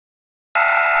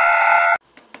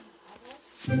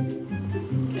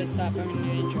Okay, stop. I'm gonna do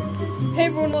the intro. Hey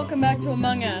everyone, welcome back to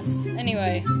Among Us.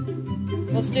 Anyway,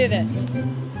 let's do this.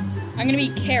 I'm gonna be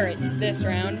Carrot this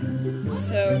round.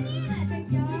 So,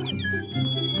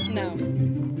 no.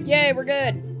 Yay, we're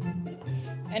good.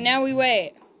 And now we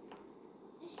wait.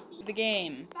 The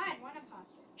game.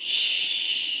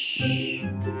 Shh.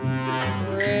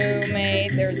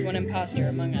 Roommate, there's one imposter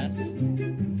among us.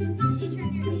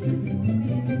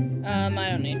 I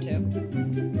don't need to.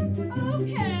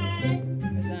 Okay.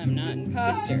 Because I'm not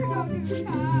imposter.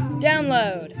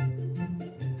 Download.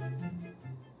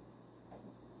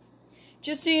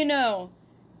 Just so you know,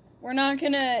 we're not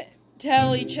gonna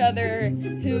tell each other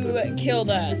who killed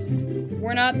us.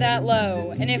 We're not that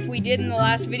low. And if we did in the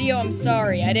last video, I'm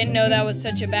sorry. I didn't know that was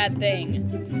such a bad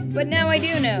thing. But now I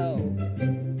do know.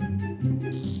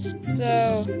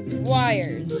 So,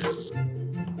 wires.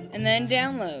 And then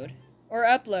download. Or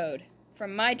upload.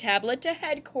 From my tablet to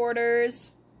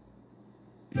headquarters.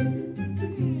 I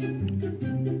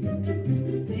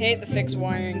hate the fixed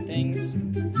wiring things.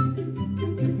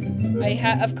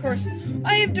 Of course,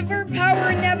 I have divert power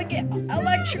and navigate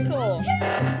electrical.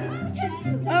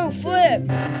 Oh, flip.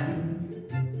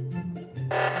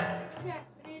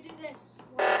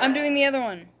 I'm doing the other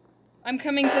one. I'm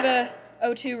coming to the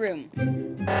O2 room.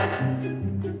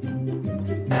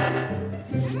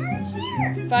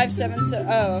 577.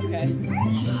 Oh, okay.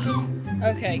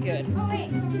 Okay, good. Oh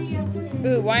wait, somebody else did.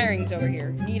 Ooh, wiring's over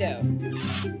here. Neato.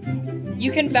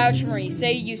 You can vouch for me.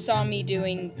 Say you saw me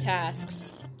doing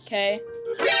tasks. Okay?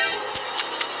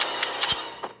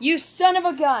 You son of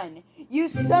a gun! You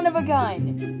son of a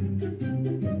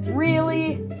gun!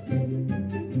 Really?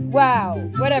 Wow.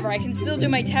 Whatever, I can still do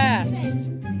my tasks.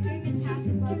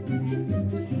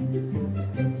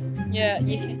 Yeah,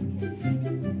 you can.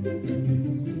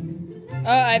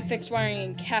 Oh, I fixed wiring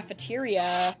in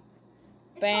cafeteria.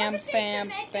 Bam, bam,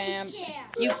 bam.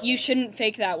 You shouldn't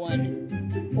fake that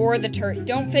one. Or the turret.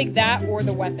 Don't fake that or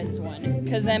the weapons one.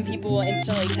 Because then people will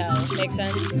instantly tell. Make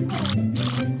sense?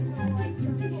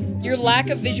 Your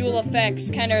lack of visual effects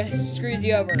kind of screws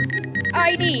you over.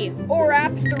 ID, or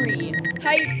app 3.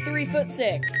 Height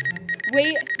 3'6".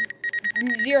 Weight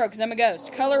 0, because I'm a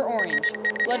ghost. Color orange.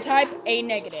 Blood type A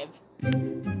negative.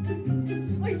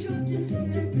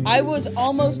 I was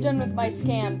almost done with my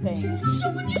scan thing.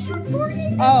 Someone just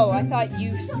reported. Oh, I thought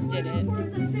you did it.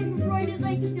 Reported the thing right as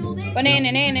I killed it.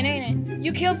 Banana.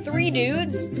 You killed 3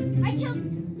 dudes? I killed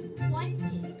 1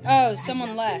 dude. Oh,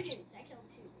 someone left. I killed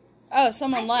 2 dudes. Oh,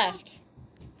 someone left.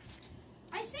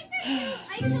 I think I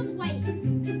killed White.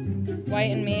 White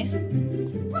and me.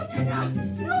 Banana!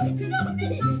 No, it's not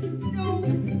me!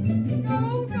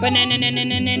 No. Banana. No,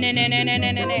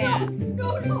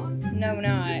 No,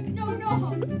 not.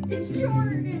 no. It's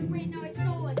Jordan. Wait, no, it's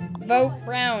Nolan. Vote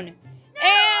brown. No!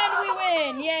 And we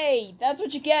win! Yay! That's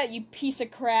what you get, you piece of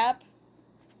crap.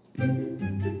 So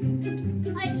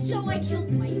I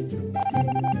killed White.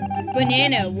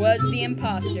 Banana was the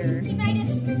imposter. He might have...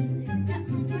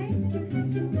 Why is it...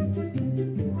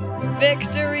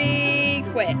 Victory!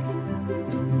 Quit.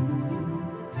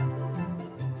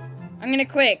 I'm gonna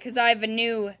quit, because I have a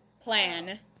new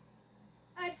plan.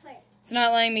 I played. It's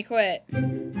not letting me quit. I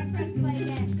pressed play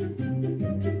again.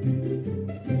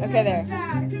 Okay, there.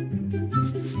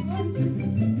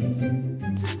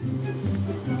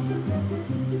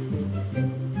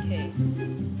 Okay.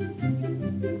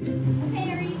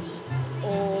 Okay, are you eating something?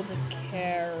 Old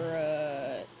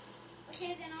carrot.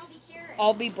 Okay, then I'll be carrot.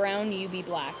 I'll be brown, you be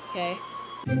black, okay?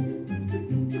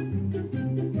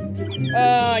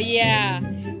 Oh, yeah.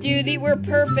 Dude, we're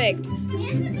perfect.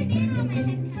 And the banana on my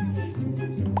head kind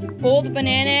of looks... Old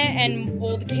banana and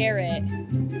old carrot.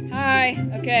 Hi.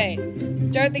 Okay.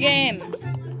 Start the game. Does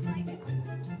it look like it?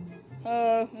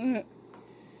 Oh.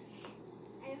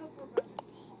 I hope we're both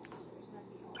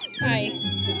imposters. Hi.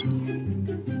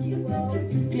 Duo.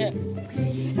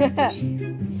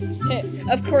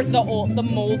 Of course, the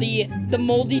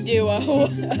moldy duo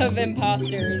of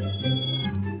imposters.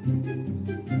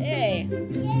 Yay.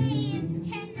 Yay, it's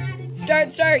 10 out of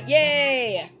 10. Start,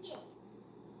 yay!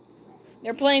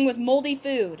 They're playing with moldy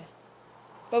food.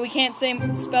 But we can't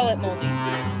spell it moldy.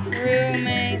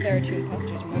 Roommate. There are 2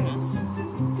 imposters among us.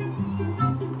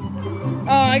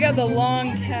 Oh, I got the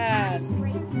long task.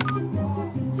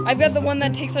 I've got the one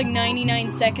that takes like 99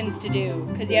 seconds to do.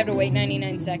 Because you have to wait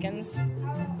 99 seconds.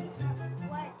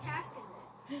 What task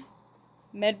is it?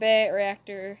 Medbay,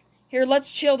 reactor. Here,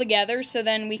 let's chill together so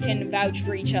then we can vouch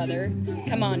for each other.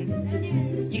 Come on.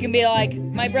 You can be like,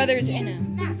 my brother's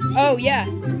innocent. Oh, yeah.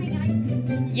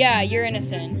 Yeah, you're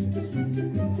innocent.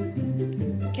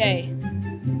 Okay.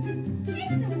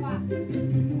 Takes a while.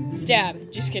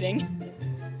 Stab. Just kidding.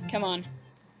 Come on.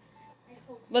 I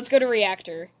hope Let's go to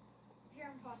reactor. you're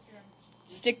an imposter.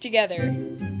 Stick together.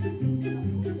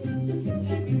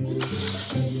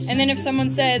 And then if someone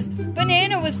says,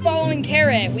 Banana was following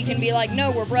Carrot, we can be like,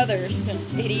 no, we're brothers,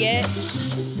 idiot.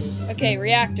 Okay,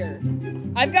 reactor.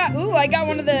 I got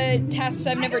one of the tasks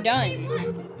I've never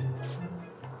done.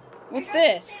 What's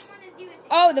this?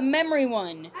 Oh, the memory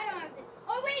one. I don't have this.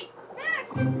 Oh wait,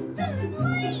 Max! The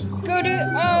lights! Go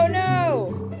to, oh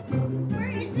no.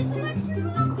 Where is this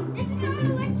electrical? This is not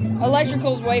electrical.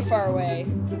 Electrical's way far away.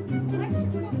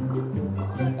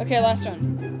 Electrical. Okay, last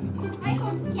one. I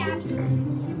hope Gabby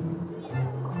doesn't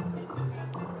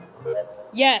kill me.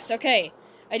 Yes, okay.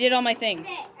 I did all my things.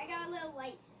 Okay, I got a little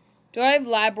light. Do I have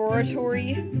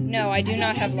laboratory? No, I do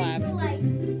not have lab.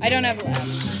 I don't have lab.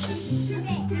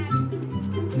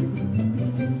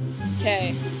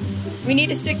 Okay. We need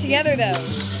to stick together, though,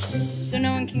 so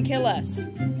no one can kill us.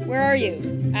 Where are you?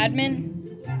 Admin?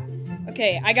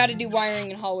 Okay, I gotta do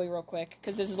wiring in hallway real quick,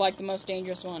 because this is like the most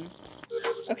dangerous one.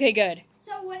 Okay, good.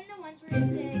 So one of the ones where you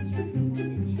have to count from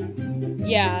 1 to 10.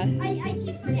 Yeah. I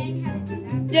keep forgetting how to do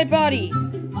that. Dead body! Oh!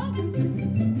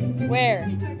 Where?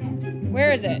 Two people are dead.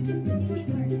 Where is it? 2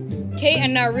 people are dead. Kate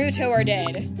and Naruto are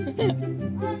dead.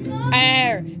 Oh no!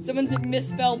 Where? Someone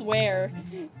misspelled where.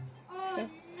 Oh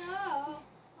no!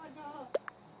 Oh no!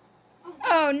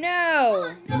 Oh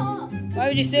no! Oh no! Why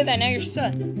would you say that? Now you're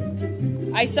sus.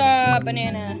 I saw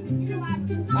Banana. In the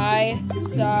laboratory. I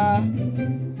saw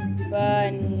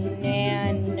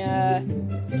Banana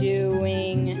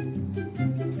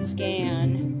doing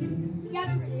scan. Yeah,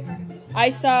 it's really hard to beat. I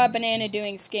saw Banana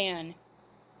doing scan.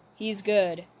 He's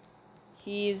good.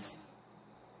 He's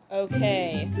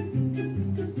okay.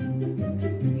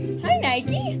 Hi,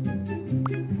 Nike.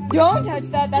 Don't touch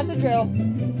that. That's a drill.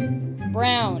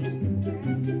 Brown.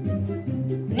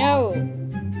 No.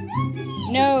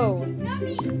 No. Not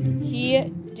me! He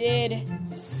did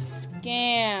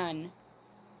scan.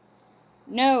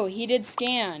 No, he did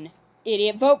scan.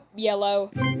 Idiot. Vote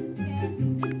yellow. Okay.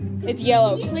 It's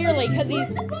yellow. Clearly, because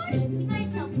he's... The body! He might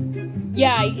self.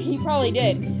 Yeah, he probably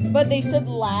did. But they said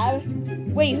lab.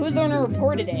 Wait, who's the one who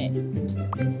reported it?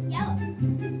 Yellow.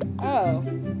 Oh.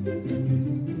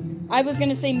 I was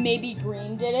gonna say maybe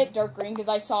green did it, dark green, because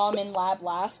I saw him in lab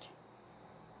last.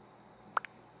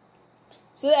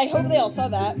 So I hope they all saw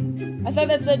that. I thought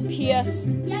that said PS.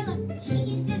 Yellow.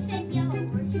 Cheese just said yellow.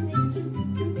 Were you with me?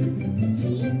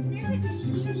 Cheese? There's a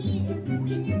cheesy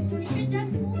winner. They should have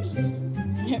done moldy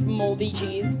cheese. Moldy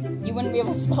cheese. You wouldn't be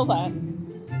able to spell that.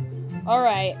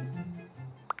 Alright.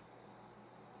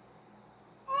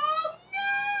 Oh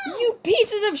no! You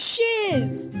pieces of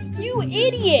shiz! You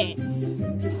idiots!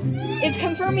 Is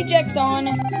confirm ejects on?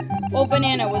 Well,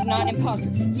 Banana was not an imposter.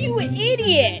 You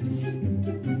idiots!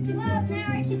 Well, now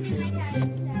I can do my task.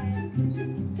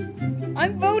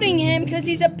 I'm voting him because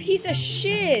he's a piece of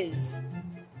shiz.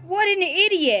 What an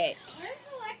idiot! Where's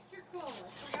electrical? I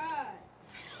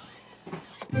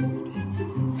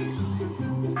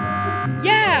forgot.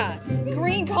 Yeah!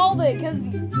 Green called it because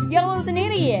yellow's an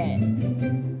idiot.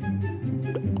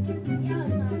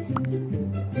 Yellow's not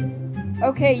in.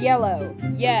 Okay, yellow.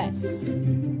 Yes.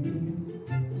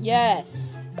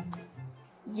 Yes.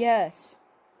 Yes.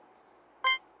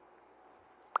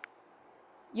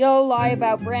 Yellow lie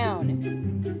about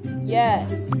brown.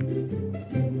 Yes.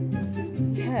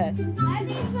 Yes. Let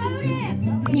me vote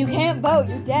him! You can't vote,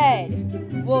 you're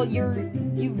dead. Well,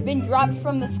 you've been dropped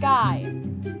from the sky.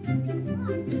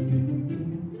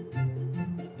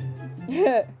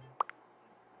 It's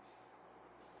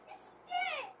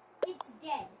dead! It's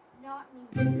dead, not me.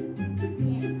 It's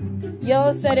dead.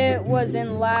 Yellow said it was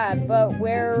in lab, but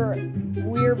we're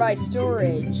by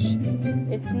storage.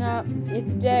 It's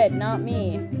dead, not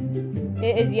me.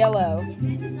 It is yellow. If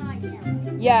it's not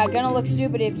yellow. Yeah, gonna look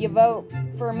stupid if you vote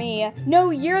for me. No,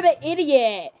 you're the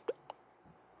idiot!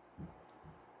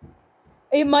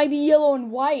 It might be yellow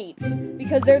and white,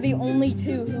 because they're the only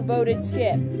two who voted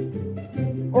skip.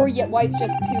 Or yet white's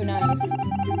just too nice. Can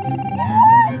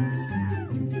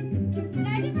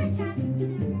I do my tasks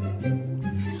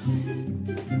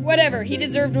now? Whatever, he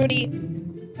deserved what he...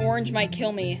 Orange might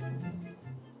kill me.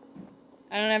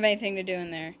 I don't have anything to do in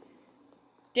there.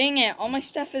 Dang it, all my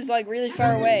stuff is like really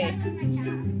far away. I'm almost done with my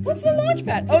task. What's the launch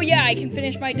pad? Oh yeah, I can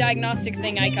finish my diagnostic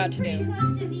thing I got to Pretty do.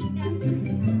 close to being done with my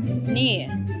task. Neat.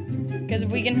 Because if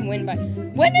we can win by...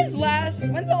 When's the last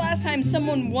time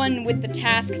someone won with the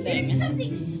task Here's thing?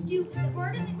 something stupid. The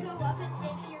bar doesn't go up if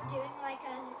you're doing like a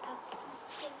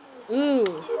thing with Ooh.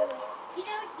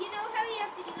 You know how you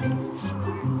have to do like things?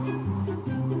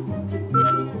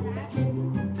 You know that?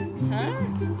 Huh?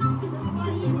 That's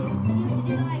what you do. You have to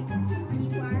do like 3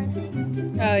 wire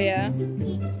things. Oh, yeah?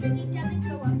 It doesn't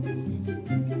go up when you just...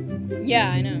 Yeah,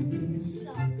 I know. It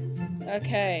sucks.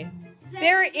 Okay. Is that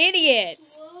They're because it's idiots.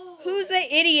 slow? Who's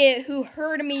the idiot who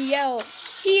heard me yell?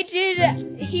 He did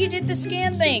the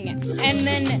scan thing and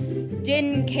then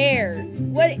didn't care.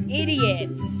 What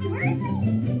idiots. Where is he?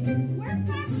 Where's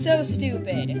that? So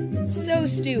stupid. So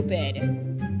stupid.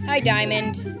 Hi,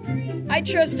 Diamond. Laboratory? I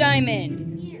trust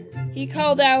Diamond. Here. He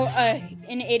called out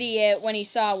an idiot when he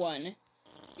saw one.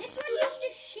 This one used to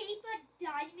shape a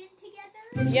diamond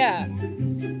together? Yeah.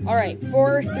 Alright,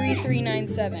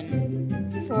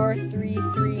 43397.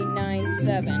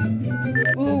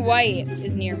 43397. Ooh, white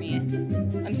is near me.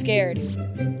 I'm scared.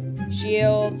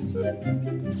 Shields.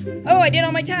 Oh, I did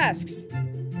all my tasks.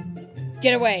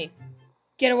 Get away.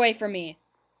 Get away from me.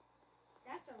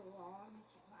 That's a long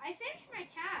time. I finished my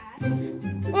task.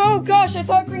 Oh gosh, I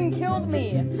thought green killed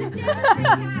me. I finished my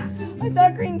task. I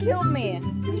thought green killed me.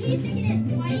 Who do you think it is?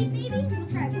 White, maybe? We'll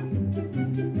try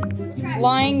one. We'll try one.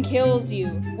 Lying kills you.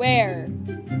 Where?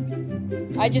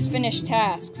 I just finished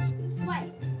tasks.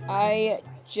 White. I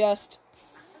just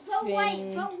Vote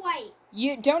white. Vote white.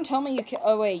 You don't tell me you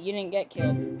oh wait, you didn't get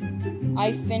killed.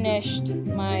 I finished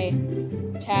my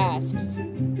tasks.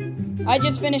 I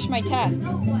just finished my task.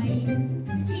 Vote white.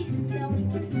 Because he's the only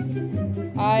one who skipped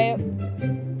it. I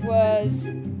was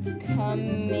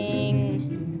coming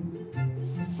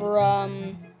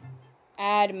from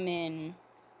admin.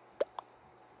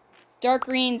 Dark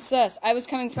green sus. I was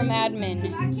coming from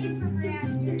admin I came from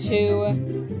reactor. to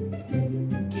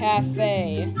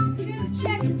cafe. Should've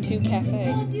checked. To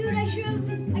cafe. Oh, dude, I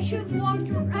should've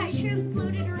walked. I should've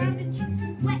floated around and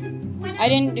when I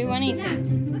didn't do anything. Max,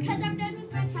 because I'm done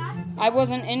with my tasks. I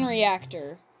wasn't in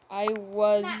reactor. I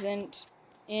wasn't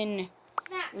in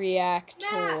Max, reactor.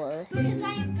 Max, because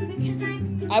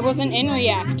I'm. I wasn't in my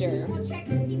reactor. tasks, I'll check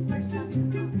if people are sus or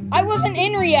not. I wasn't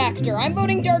in reactor. I'm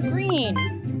voting dark green.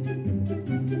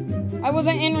 I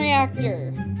wasn't in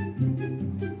reactor.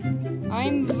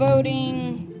 I'm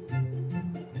voting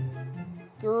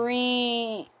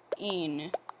green.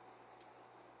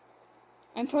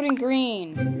 I'm voting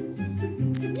green.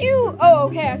 You! Oh,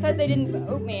 okay. I thought they didn't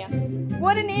vote me.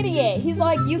 What an idiot. He's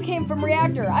like, you came from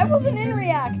reactor. I wasn't in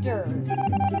reactor.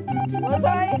 Was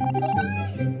I?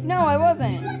 No, I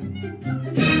wasn't.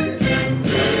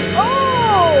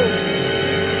 Oh!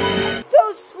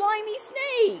 Those slimy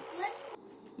snakes!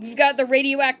 We've got the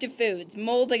radioactive foods.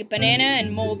 Mold banana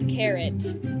and mold carrot.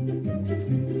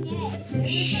 Yeah.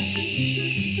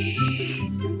 Shh.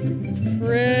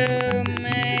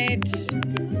 Crewmate.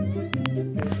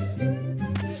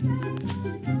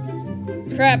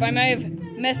 Crap, I might have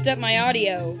messed up my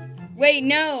audio. Wait,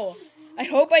 no. I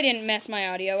hope I didn't mess my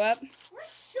audio up. We're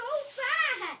so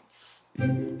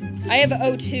fast. I have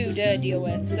O2 to deal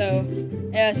with, so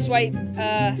swipe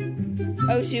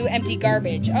O2 empty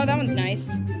garbage. Oh, that one's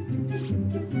nice.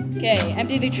 Okay,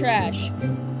 empty the trash.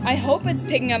 I hope it's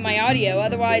picking up my audio,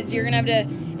 otherwise you're gonna have to,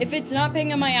 if it's not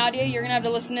picking up my audio, you're gonna have to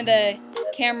listen to the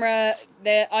camera,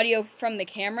 the audio from the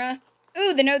camera.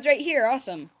 Ooh, the node's right here,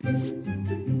 awesome.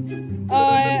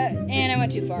 And I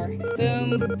went too far.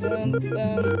 Boom, boom,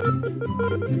 boom.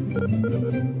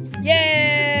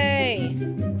 Yay!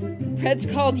 Red's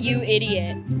called you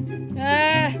idiot.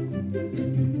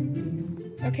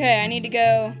 Okay, I need to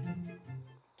go.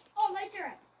 Oh, lights are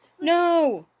up.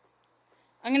 No!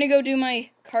 I'm gonna go do my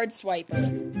card swiper.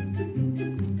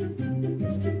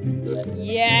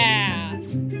 Yeah!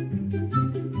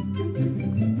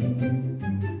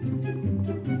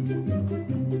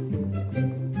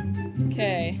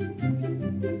 Okay.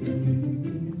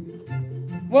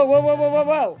 Whoa, whoa, whoa, whoa, whoa,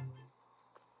 whoa!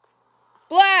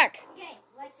 Black! Okay,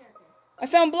 lights are up. I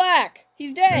found Black!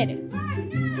 He's dead! Black,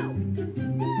 no!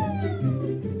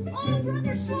 No! Oh,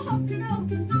 brother sucks! No!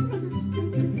 Brother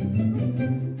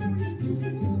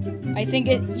I think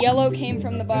yellow came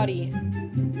from the body.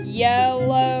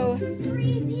 Yellow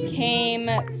came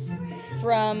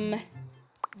from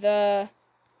the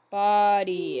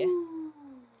body.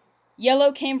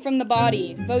 Yellow came from the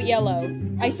body. Vote yellow.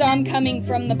 I saw him coming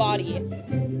from the body.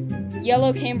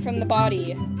 Yellow came from the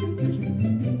body.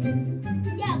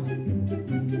 Yellow.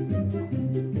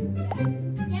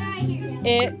 Get out of here, yellow.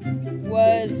 It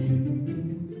was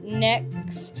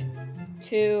next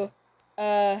to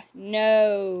a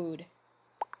node.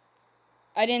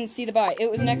 I didn't see the body. It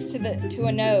was next to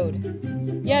a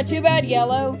node. Yeah, too bad,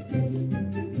 Yellow.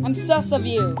 I'm sus of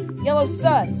you. Yellow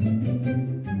sus.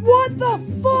 What the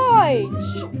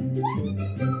fudge? Why did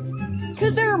they vote for me?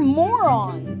 Because they're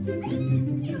morons. I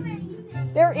didn't do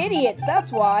anything. They're idiots,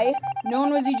 that's why. No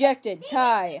one was ejected.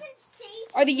 Tie. Even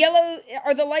safe.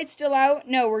 Are the lights still out?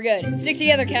 No, we're good. Stick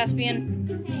together,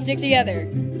 Caspian. Stick together.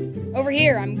 Over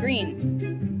here, I'm green.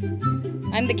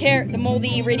 I'm the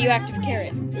moldy radioactive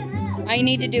carrot. I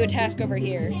need to do a task over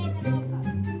here.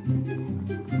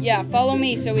 Yeah, follow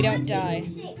me so we don't die.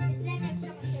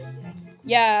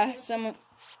 Yeah, someone...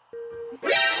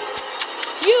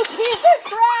 You piece of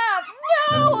crap!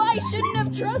 No! I shouldn't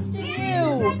have trusted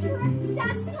you!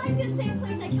 That's like the same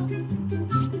place I killed you.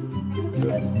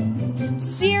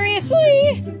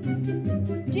 Seriously?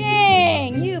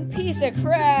 Dang, you piece of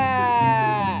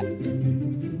crap!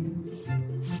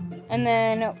 And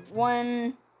then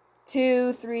 1,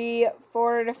 2, 3,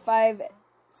 4, 5,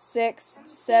 6,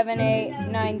 7, 8,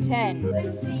 9,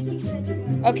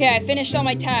 10. Okay, I finished all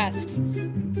my tasks.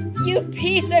 You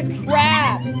piece of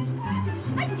crap!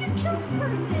 I just killed a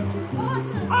person!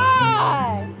 Awesome!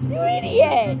 Ah! You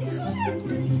idiot!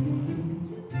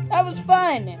 That was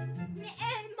fun!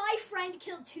 My friend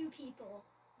killed 2 people.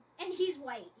 And he's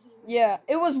white. Yeah,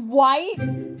 it was white?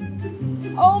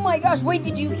 Oh my gosh, wait,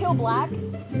 did you kill black?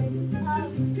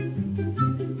 No.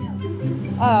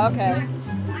 Oh, okay.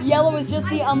 Yellow is just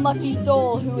the unlucky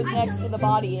soul who was next to the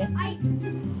body. I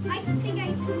think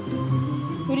I just...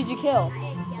 Who did you kill?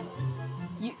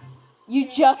 Yellow. You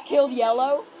just killed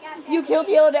Yellow? Yes, You killed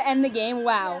Yellow to end the game?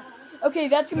 Wow. Okay,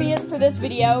 that's gonna be it for this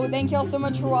video. Thank y'all so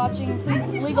much for watching. Please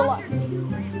leave a like.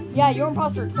 Yeah, you're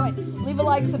imposter twice. Leave a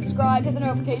like, subscribe, hit the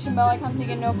notification bell icon so you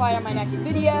get notified on my next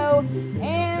video.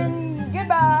 And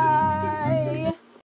goodbye!